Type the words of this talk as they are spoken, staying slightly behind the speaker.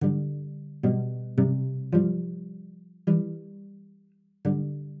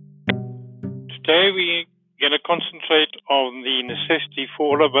Today we're going to concentrate on the necessity for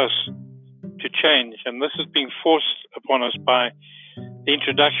all of us to change, and this is being forced upon us by the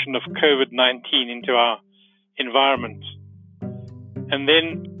introduction of Covid-19 into our environment. And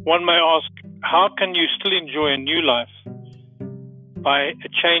then one may ask, how can you still enjoy a new life by a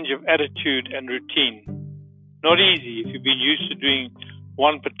change of attitude and routine? Not easy if you've been used to doing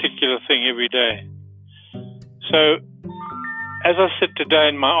one particular thing every day. So, as I sit today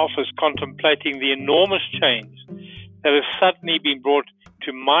in my office contemplating the enormous change that has suddenly been brought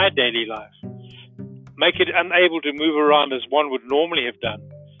to my daily life, make it unable to move around as one would normally have done,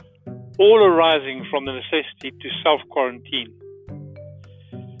 all arising from the necessity to self-quarantine.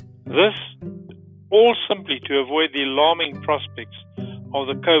 This all simply to avoid the alarming prospects of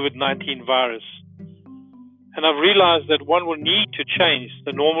the COVID-19 virus. And I've realized that one will need to change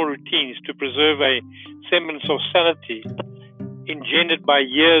the normal routines to preserve a semblance of sanity engendered by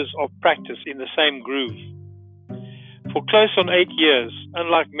years of practice in the same groove. For close on 8 years,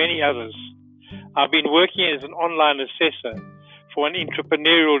 unlike many others, I've been working as an online assessor for an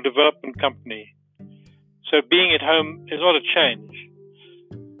entrepreneurial development company. So being at home is not a change.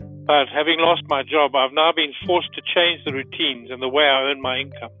 But having lost my job, I've now been forced to change the routines and the way I earn my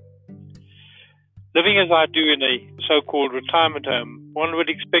income. Living as I do in a so-called retirement home, one would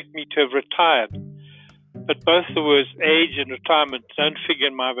expect me to have retired. But both the words age and retirement don't figure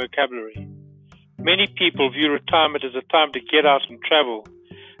in my vocabulary. Many people view retirement as a time to get out and travel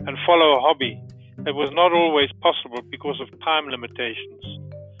and follow a hobby that was not always possible because of time limitations.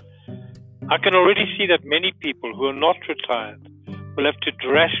 I can already see that many people who are not retired will have to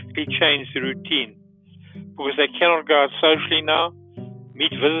drastically change the routine because they cannot go out socially now,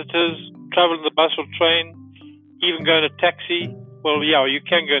 meet visitors, travel in the bus or train, even go in a taxi. Well, yeah, you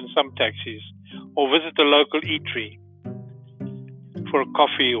can go in some taxis, or visit a local eatery for a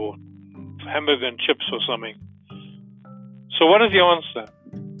coffee or hamburger and chips or something. So what is the answer?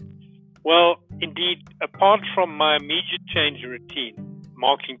 Well, indeed, apart from my immediate change in routine,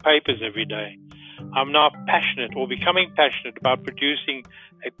 marking papers every day, I'm now passionate or becoming passionate about producing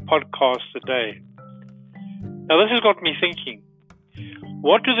a podcast a day. Now, this has got me thinking,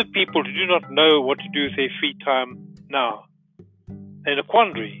 what do the people who do not know what to do with their free time now? They're in a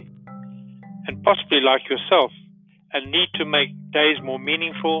quandary, and possibly like yourself, and need to make days more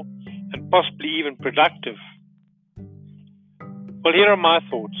meaningful and possibly even productive. Well, here are my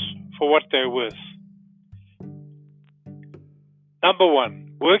thoughts for what they're worth. Number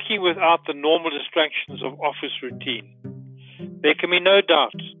one, working without the normal distractions of office routine. There can be no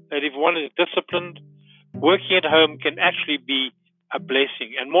doubt that if one is disciplined, working at home can actually be a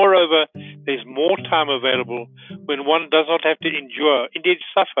blessing. And moreover, there's more time available when one does not have to endure, indeed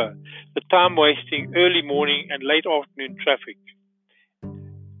suffer, the time wasting early morning and late afternoon traffic.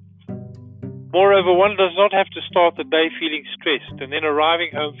 Moreover, one does not have to start the day feeling stressed and then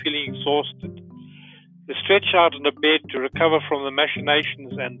arriving home feeling exhausted. The stretch out on the bed to recover from the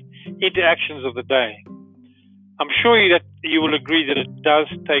machinations and interactions of the day. I'm sure that you will agree that it does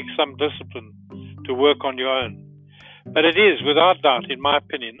take some discipline to work on your own. But it is, without doubt, in my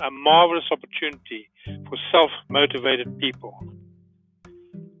opinion, a marvelous opportunity for self-motivated people.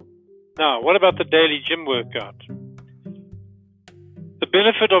 Now, what about the daily gym workout? The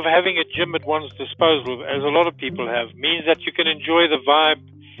benefit of having a gym at one's disposal, as a lot of people have, means that you can enjoy the vibe,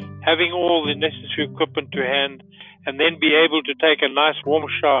 having all the necessary equipment to hand, and then be able to take a nice warm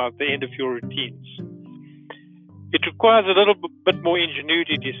shower at the end of your routines. It requires a little bit more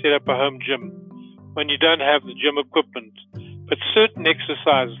ingenuity to set up a home gym when you don't have the gym equipment, but certain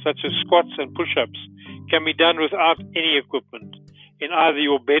exercises such as squats and push-ups can be done without any equipment in either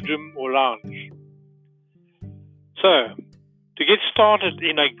your bedroom or lounge. So, to get started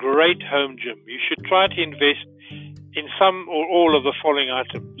in a great home gym, you should try to invest in some or all of the following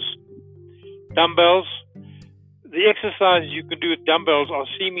items. Dumbbells. The exercises you can do with dumbbells are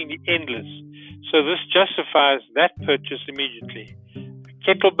seemingly endless, so this justifies that purchase immediately. A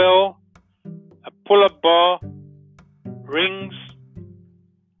kettlebell, a pull-up bar, rings,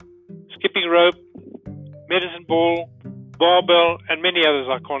 skipping rope, medicine ball, barbell, and many others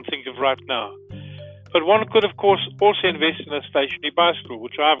I can't think of right now. But one could, of course, also invest in a stationary bicycle,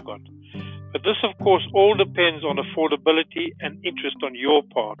 which I've got. But this, of course, all depends on affordability and interest on your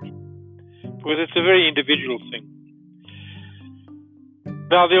part, because it's a very individual thing.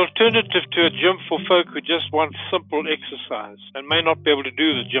 Now, the alternative to a gym for folk who just want simple exercise and may not be able to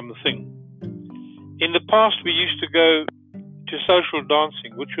do the gym thing. In the past, we used to go to social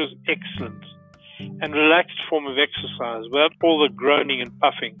dancing, which was excellent and relaxed form of exercise without all the groaning and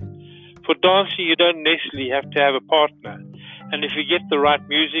puffing. For dancing, you don't necessarily have to have a partner, and if you get the right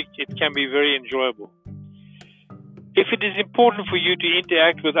music, it can be very enjoyable. If it is important for you to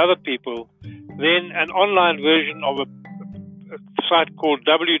interact with other people, then an online version of a site called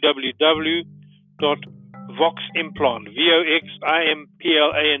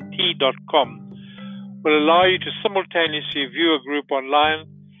www.voximplant.com will allow you to simultaneously view a group online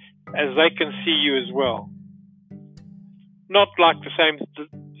as they can see you as well. Not like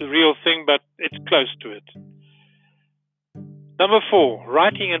the real thing, but it's close to it. Number 4,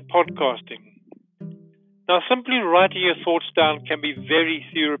 writing and podcasting. Now, simply writing your thoughts down can be very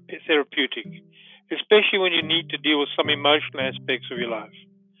therapeutic, especially when you need to deal with some emotional aspects of your life.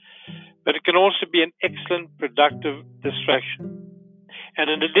 But it can also be an excellent, productive distraction. And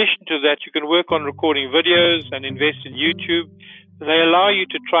in addition to that, you can work on recording videos and invest in YouTube. They allow you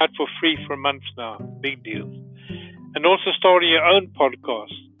to try it for free for a month now. Big deal. And also starting your own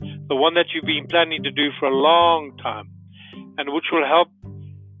podcast, the one that you've been planning to do for a long time, and which will help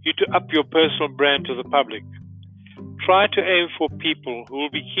you to up your personal brand to the public. Try to aim for people who will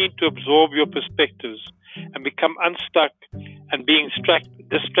be keen to absorb your perspectives and become unstuck and being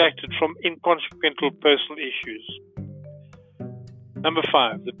distracted from inconsequential personal issues. Number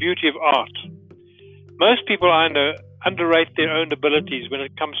 5, the beauty of art. Most people I know underrate their own abilities when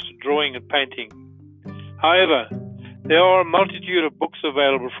it comes to drawing and painting. However, there are a multitude of books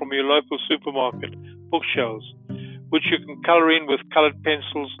available from your local supermarket bookshelves, which you can color in with colored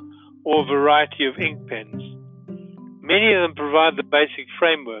pencils or a variety of ink pens. Many of them provide the basic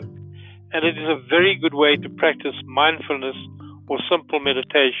framework, and it is a very good way to practice mindfulness or simple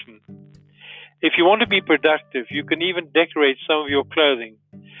meditation. If you want to be productive, you can even decorate some of your clothing,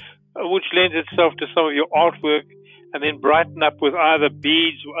 which lends itself to some of your artwork, and then brighten up with either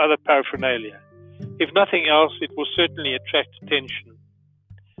beads or other paraphernalia. If nothing else, it will certainly attract attention.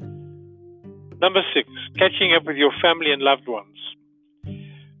 Number 6, catching up with your family and loved ones.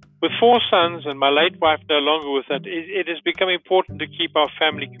 With 4 sons and my late wife no longer with us, it has become important to keep our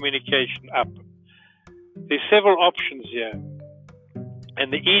family communication up. There's several options here,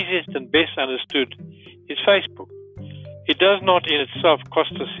 and the easiest and best understood is Facebook. It does not in itself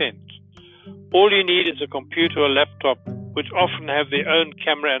cost a cent. All you need is a computer or laptop, which often have their own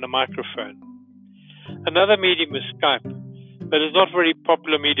camera and a microphone. Another medium is Skype, but it's not a very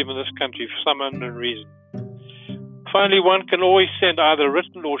popular medium in this country for some unknown reason. Finally, one can always send either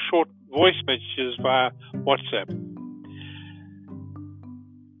written or short voice messages via WhatsApp.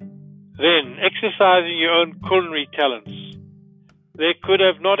 Then, exercising your own culinary talents. There could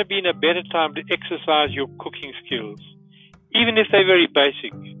have not been a better time to exercise your cooking skills, even if they're very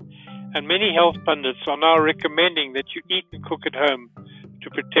basic. And many health pundits are now recommending that you eat and cook at home to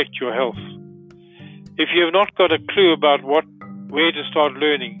protect your health. If you have not got a clue about where to start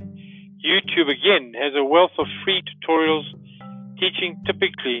learning, YouTube again has a wealth of free tutorials teaching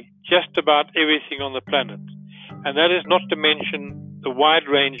typically just about everything on the planet. And that is not to mention the wide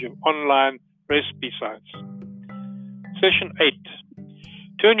range of online recipe sites. Session 8.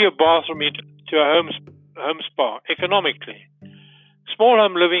 Turn your bathroom into a home spa economically. Small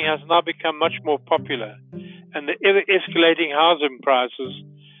home living has now become much more popular, and the ever-escalating housing prices.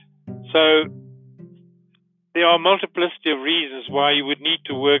 So there are a multiplicity of reasons why you would need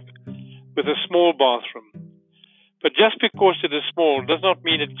to work with a small bathroom. But just because it is small does not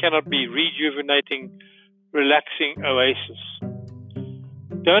mean it cannot be rejuvenating, relaxing oasis.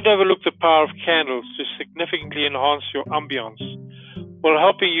 Don't overlook the power of candles to significantly enhance your ambience while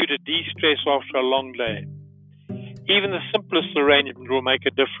helping you to de-stress after a long day. Even the simplest arrangement will make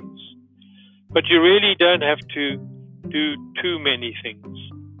a difference. But you really don't have to do too many things.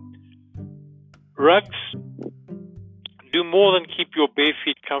 Rugs do more than keep your bare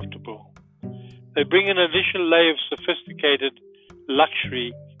feet comfortable. They bring an additional layer of sophisticated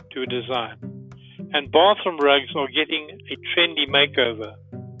luxury to a design. And bathroom rugs are getting a trendy makeover,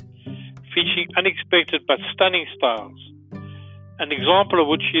 featuring unexpected but stunning styles. An example of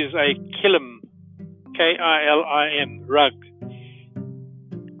which is a Kilim, K-I-L-I-M, rug,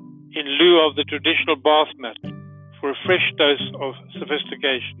 in lieu of the traditional bath mat, for a fresh dose of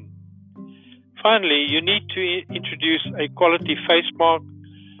sophistication. Finally, you need to introduce a quality face mask,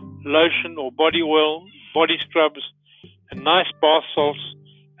 lotion or body oil, body scrubs, and nice bath salts,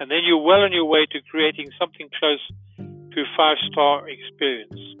 and then you're well on your way to creating something close to a 5-star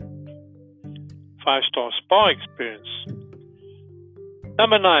experience. 5-star spa experience.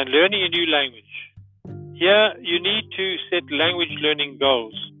 Number 9, learning a new language. Here, you need to set language learning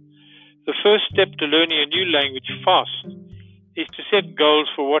goals. The first step to learning a new language fast is to set goals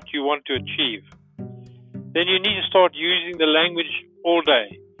for what you want to achieve. Then you need to start using the language all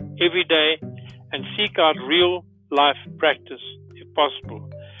day, every day, and seek out real life practice if possible,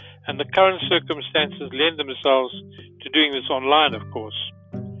 and the current circumstances lend themselves to doing this online, of course.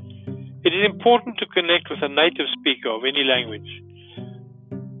 It is important to connect with a native speaker of any language.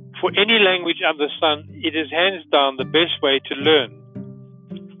 For any language under the sun, it is hands down the best way to learn,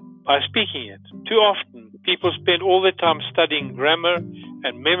 by speaking it. Too often, people spend all their time studying grammar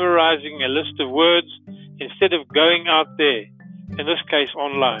and memorizing a list of words instead of going out there, in this case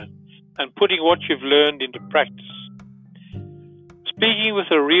online, and putting what you've learned into practice. Speaking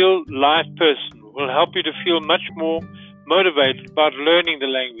with a real live person will help you to feel much more motivated about learning the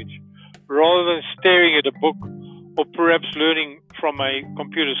language rather than staring at a book or perhaps learning from a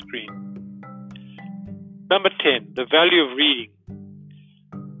computer screen. Number 10, the value of reading.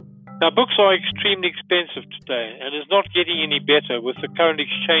 Now, books are extremely expensive today and is not getting any better with the current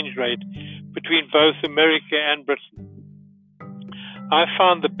exchange rate between both America and Britain. I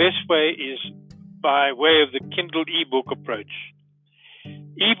found the best way is by way of the Kindle ebook approach.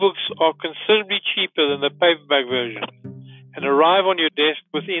 Ebooks are considerably cheaper than the paperback version and arrive on your desk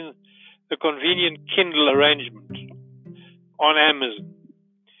within the convenient Kindle arrangement on Amazon.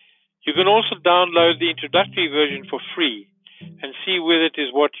 You can also download the introductory version for free and see whether it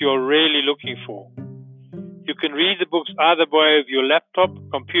is what you're really looking for. You can read the books either by way of your laptop,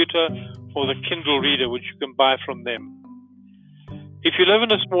 computer, or the Kindle reader, which you can buy from them. If you live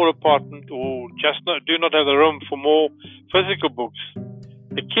in a small apartment or do not have the room for more physical books,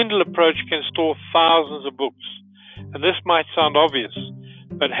 the Kindle approach can store thousands of books. And this might sound obvious,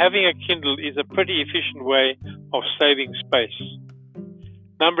 but having a Kindle is a pretty efficient way of saving space.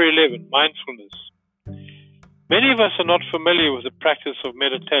 Number 11, mindfulness. Many of us are not familiar with the practice of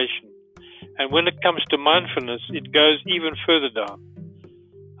meditation, and when it comes to mindfulness, it goes even further down.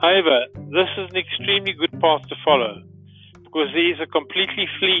 However, this is an extremely good path to follow, because there is a completely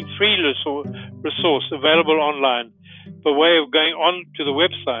free resource available online by way of going on to the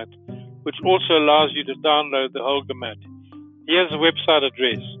website, which also allows you to download the whole gamut. Here's the website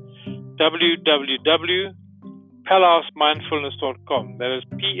address, www.palousmindfulness.com. That is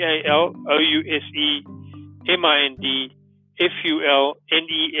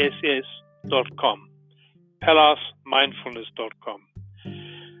PALOUSEMINDFULNESS.com. palousmindfulness.com.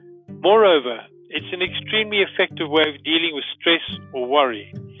 Moreover, it's an extremely effective way of dealing with stress or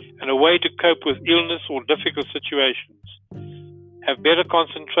worry, and a way to cope with illness or difficult situations, have better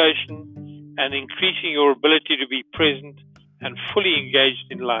concentration, and increasing your ability to be present and fully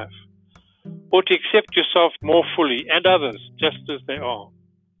engaged in life, or to accept yourself more fully and others just as they are.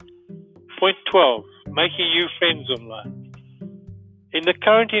 Point 12, making new friends online. In the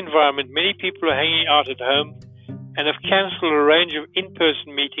current environment, many people are hanging out at home and have cancelled a range of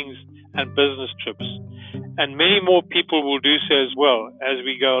in-person meetings and business trips, and many more people will do so as well as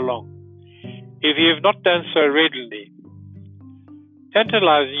we go along. If you have not done so regularly,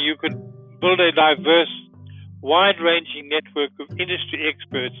 tantalizing, you could build a diverse, wide-ranging network of industry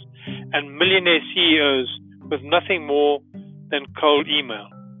experts and millionaire CEOs with nothing more than cold email.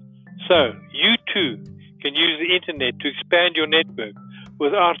 So, you too can use the internet to expand your network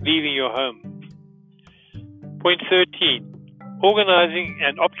without leaving your home. Point 13, organizing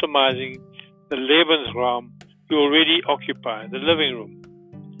and optimizing the Lebensraum you already occupy, the living room.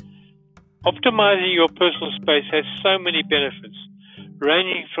 Optimizing your personal space has so many benefits,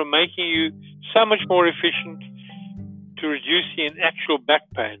 ranging from making you so much more efficient to reducing actual back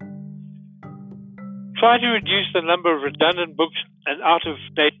pain. Try to reduce the number of redundant books and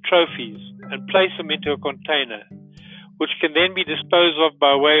out-of-date trophies and place them into a container, which can then be disposed of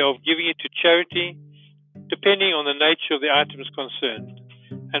by way of giving it to charity, depending on the nature of the items concerned.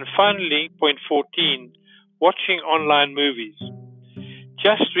 And finally, point 14, watching online movies.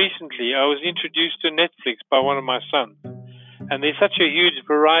 Just recently, I was introduced to Netflix by one of my sons, and there's such a huge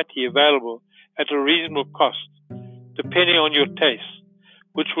variety available at a reasonable cost, depending on your tastes,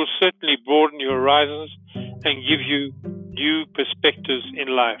 which will certainly broaden your horizons and give you new perspectives in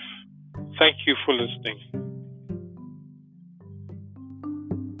life. Thank you for listening.